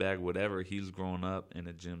 hit the bag, whatever. He's grown up in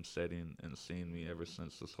a gym setting and seen me ever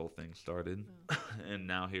since this whole thing started. And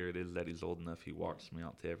now here it is that he's old enough. He walks me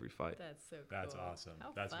out to every fight. That's so cool. That's awesome.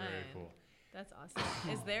 How That's fun. very cool. That's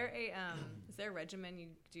awesome. Is there a regimen you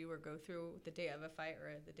do or go through the day of a fight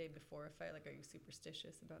or the day before a fight? Like, are you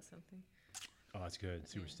superstitious about something? Oh, that's good.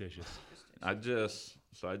 Superstitious. I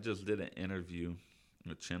just did an interview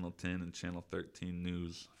with Channel 10 and Channel 13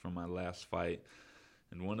 News for my last fight.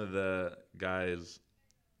 And one of the guys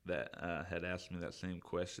that had asked me that same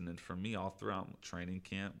question, and for me, all throughout training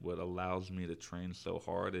camp, what allows me to train so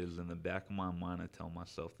hard is in the back of my mind, I tell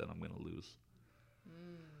myself that I'm going to lose.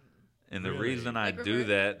 And the Really? reason I Like do revert-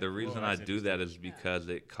 that, the reason I that's do that is interesting. because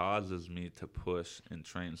it causes me to push and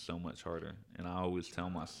train so much harder. And I always tell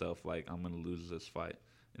myself, like, I'm going to lose this fight.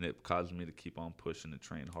 And it causes me to keep on pushing and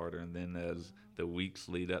train harder. And then as the weeks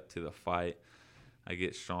lead up to the fight, I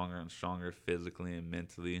get stronger and stronger physically and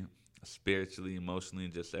mentally, spiritually, emotionally,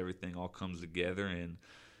 and just everything all comes together. And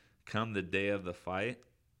come the day of the fight,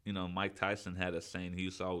 Mike Tyson had a saying. He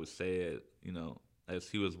used to always say it, as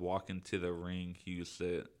he was walking to the ring, he used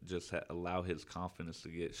to just allow his confidence to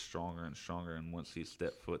get stronger and stronger. And once he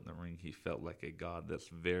stepped foot in the ring, he felt like a god. That's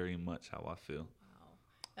very much how I feel. Wow.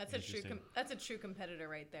 That's a true Interesting. that's a true competitor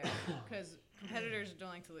right there, because competitors don't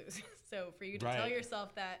like to lose. So for you to Right. tell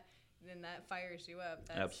yourself that, then that fires you up.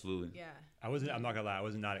 That's, Absolutely. Yeah. I'm not gonna lie. I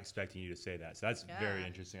was not expecting you to say that. So that's very Yeah.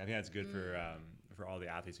 interesting. I think that's good for all the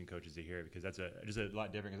athletes and coaches to hear, because that's just a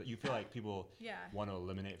lot different. 'Cause you feel like people Yeah. want to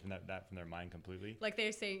eliminate from that from their mind completely. Like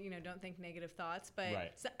they say, don't think negative thoughts, but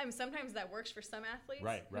Right. sometimes that works for some athletes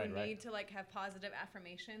Right, who right. need to have positive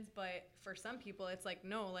affirmations. But for some people, it's like,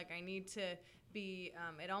 no, I need to be.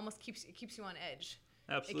 It almost keeps you on edge.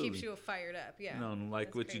 Absolutely. It keeps you fired up. Yeah. And like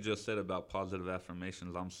That's what you crazy. just said about positive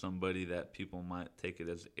affirmations, I'm somebody that people might take it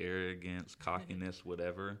as arrogance, cockiness,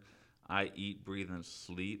 whatever. I eat, breathe, and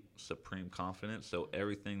sleep supreme confidence. So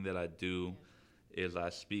everything that I do is I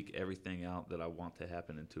speak everything out that I want to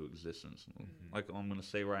happen into existence. Like I'm going to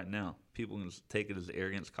say right now, people can take it as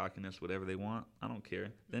arrogance, cockiness, whatever they want. I don't care.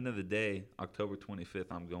 At the end of the day, October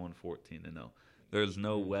 25th, I'm going 14-0. There's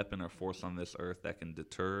no weapon or force on this earth that can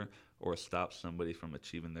deter or stop somebody from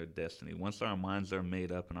achieving their destiny. Once our minds are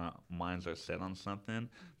made up and our minds are set on something,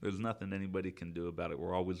 there's nothing anybody can do about it.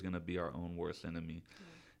 We're always going to be our own worst enemy.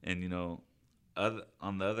 And,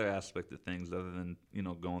 on the other aspect of things, other than,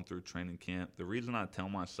 going through training camp, the reason I tell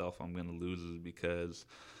myself I'm going to lose is because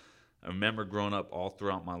I remember growing up all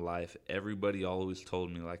throughout my life, everybody always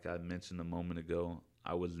told me, like I mentioned a moment ago,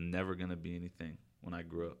 I was never going to be anything when I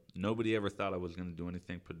grew up. Nobody ever thought I was going to do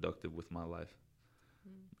anything productive with my life.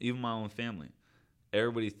 Even my own family.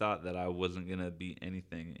 Everybody thought that I wasn't going to be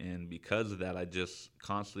anything. And because of that, I just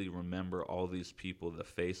constantly remember all these people, the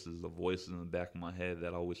faces, the voices in the back of my head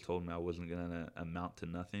that always told me I wasn't going to amount to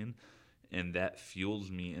nothing. And that fuels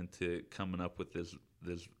me into coming up with this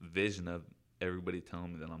vision of everybody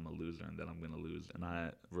telling me that I'm a loser and that I'm going to lose. And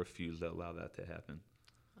I refuse to allow that to happen.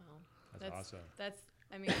 Wow. That's awesome. That's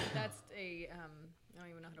I don't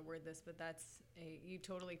even know how to word this, but you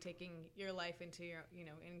totally taking your life into your,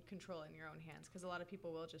 in control in your own hands. Because a lot of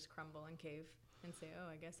people will just crumble and cave and say, oh,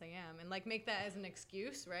 I guess I am. And make that as an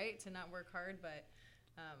excuse, right? To not work hard. But,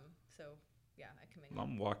 so yeah, I commend you.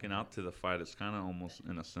 I'm walking out to the fight. It's kind of almost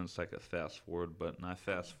in a sense like a fast forward, but I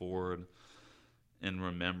fast forward and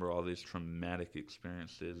remember all these traumatic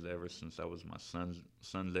experiences ever since I was my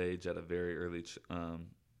son's age at a very early,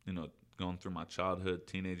 going through my childhood,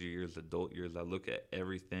 teenager years, adult years. I look at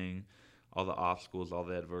everything, all the obstacles, all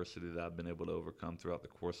the adversity that I've been able to overcome throughout the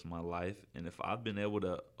course of my life. And if I've been able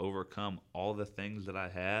to overcome all the things that I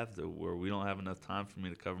have, where we don't have enough time for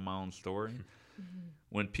me to cover my own story,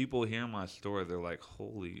 when people hear my story, they're like,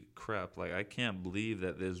 holy crap, I can't believe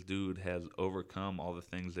that this dude has overcome all the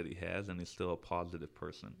things that he has and he's still a positive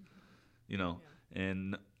person,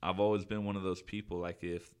 And I've always been one of those people,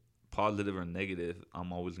 if positive or negative,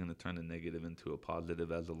 I'm always going to turn the negative into a positive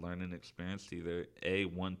as a learning experience to either A,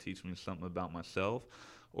 one, teach me something about myself,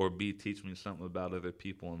 or B, teach me something about other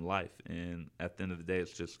people in life. And at the end of the day,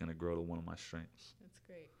 it's just going to grow to one of my strengths. That's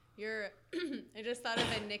great. I just thought of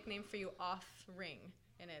a nickname for you off ring,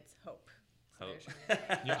 and it's Hope. So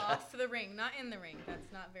Hope. Off the ring, not in the ring.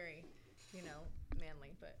 That's not very,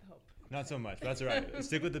 manly, but Hope. Not so much, but that's all right.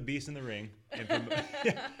 Stick with the beast in the ring,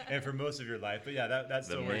 and for most of your life. But yeah, that's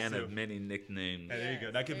the man of many nicknames. Yeah, there you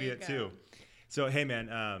go. That could be it too. So hey, man,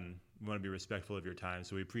 we want to be respectful of your time,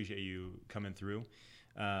 so we appreciate you coming through.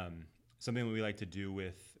 Something that we like to do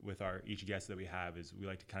with our each guest that we have is we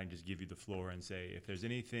like to kind of just give you the floor and say if there's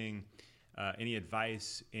anything, any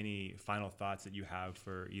advice, any final thoughts that you have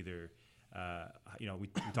for either, we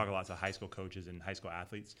talk a lot to high school coaches and high school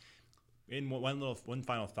athletes. In one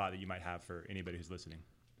final thought that you might have for anybody who's listening.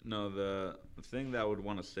 No, the thing that I would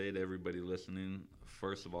want to say to everybody listening,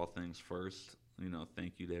 first of all things first,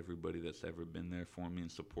 thank you to everybody that's ever been there for me and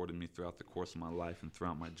supported me throughout the course of my life and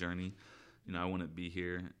throughout my journey. I wouldn't be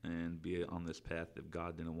here and be on this path if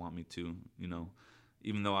God didn't want me to.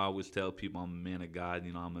 Even though I always tell people I'm a man of God,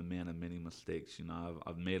 I'm a man of many mistakes.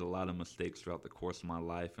 I've made a lot of mistakes throughout the course of my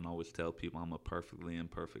life and always tell people I'm a perfectly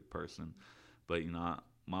imperfect person. But,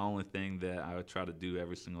 my only thing that I would try to do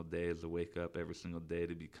every single day is to wake up every single day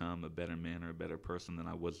to become a better man or a better person than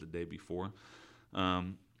I was the day before.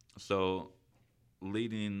 So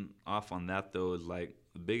leading off on that, though, is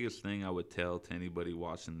the biggest thing I would tell to anybody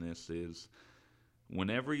watching this is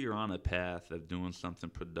whenever you're on a path of doing something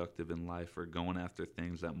productive in life or going after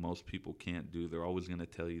things that most people can't do, they're always going to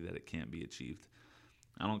tell you that it can't be achieved.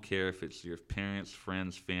 I don't care if it's your parents,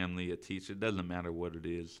 friends, family, a teacher, it doesn't matter what it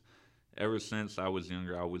is. Ever since I was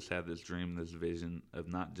younger, I always had this dream, this vision of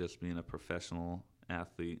not just being a professional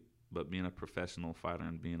athlete, but being a professional fighter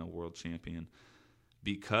and being a world champion.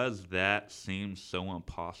 Because that seems so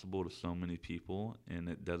impossible to so many people and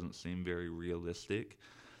it doesn't seem very realistic,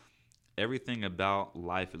 everything about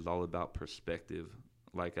life is all about perspective.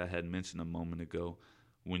 Like I had mentioned a moment ago,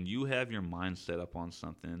 when you have your mind set up on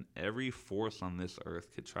something, every force on this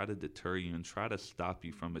earth could try to deter you and try to stop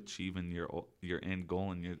you from achieving your end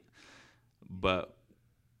goal but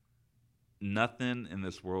nothing in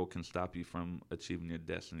this world can stop you from achieving your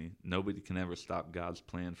destiny. Nobody can ever stop God's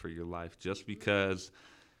plan for your life. Just because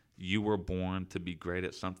you were born to be great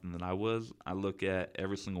at something that I was, I look at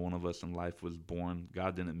every single one of us in life was born.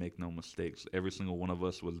 God didn't make no mistakes. Every single one of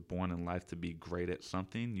us was born in life to be great at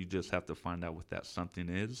something. You just have to find out what that something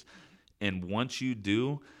is. And once you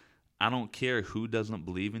do, I don't care who doesn't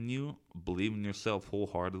believe in you. Believe in yourself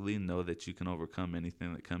wholeheartedly. Know that you can overcome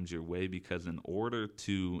anything that comes your way, because in order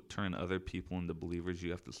to turn other people into believers, you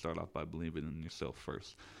have to start off by believing in yourself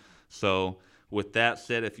first. So with that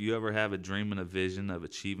said, if you ever have a dream and a vision of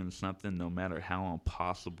achieving something, no matter how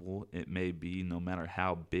impossible it may be, no matter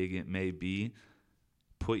how big it may be,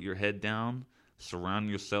 put your head down, surround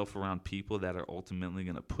yourself around people that are ultimately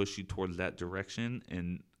going to push you towards that direction,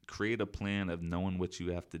 and create a plan of knowing what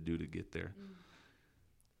you have to do to get there.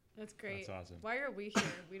 That's great. That's awesome. Why are we here?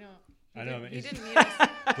 We don't. I know. He didn't need us.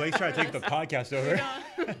 Blake's trying to take the podcast over.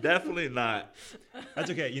 Definitely not.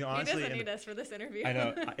 That's okay. You know, honestly, he doesn't need us for this interview. I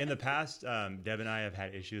know. In the past, Deb and I have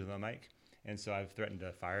had issues with my mic, and so I've threatened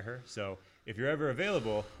to fire her. So if you're ever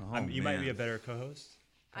available, you might be a better co-host.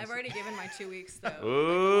 I've already given my 2 weeks though.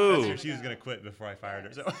 Ooh. She was gonna quit before I fired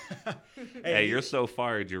her. So, Hey, you're so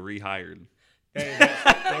fired, you're rehired. Hey,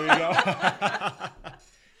 there we go.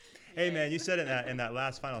 Hey, man, you said in that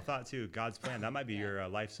last final thought too. God's plan. That might be your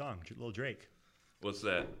life song, Little Drake. What's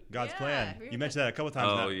that? God's Yeah, plan. we You were- mentioned that a couple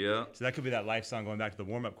times. Oh, now. yeah. So that could be that life song going back to the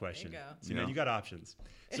warm-up question. There you go. So, man, Yeah. you got options.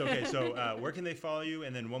 So, okay, so where can they follow you?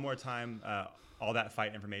 And then one more time, all that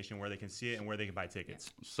fight information, where they can see it and where they can buy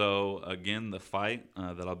tickets. So, again, the fight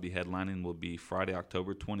that I'll be headlining will be Friday,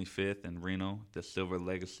 October 25th in Reno, the Silver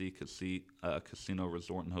Legacy Casino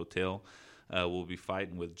Resort and Hotel. We'll be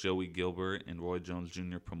fighting with Joey Gilbert and Roy Jones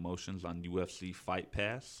Jr. Promotions on UFC Fight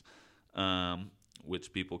Pass,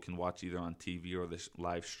 which people can watch either on TV or the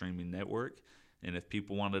live streaming network. And if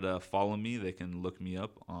people wanted to follow me, they can look me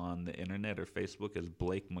up on the internet or Facebook as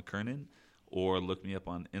Blake McKernan, or look me up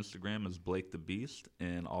on Instagram as Blake the Beast,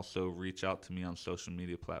 and also reach out to me on social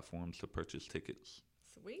media platforms to purchase tickets.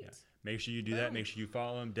 Sweet. Yeah. Make sure you do that. Boom. Make sure you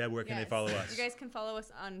follow them. Deb, where can they Yes. follow us? You guys can follow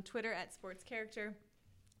us on Twitter at Sports Character,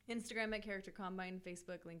 Instagram at Character Combine,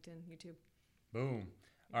 Facebook, LinkedIn, YouTube. Boom.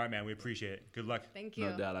 All right, man. We appreciate it. Good luck. Thank you.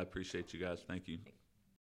 No doubt. I appreciate you guys. Thank you. Thanks.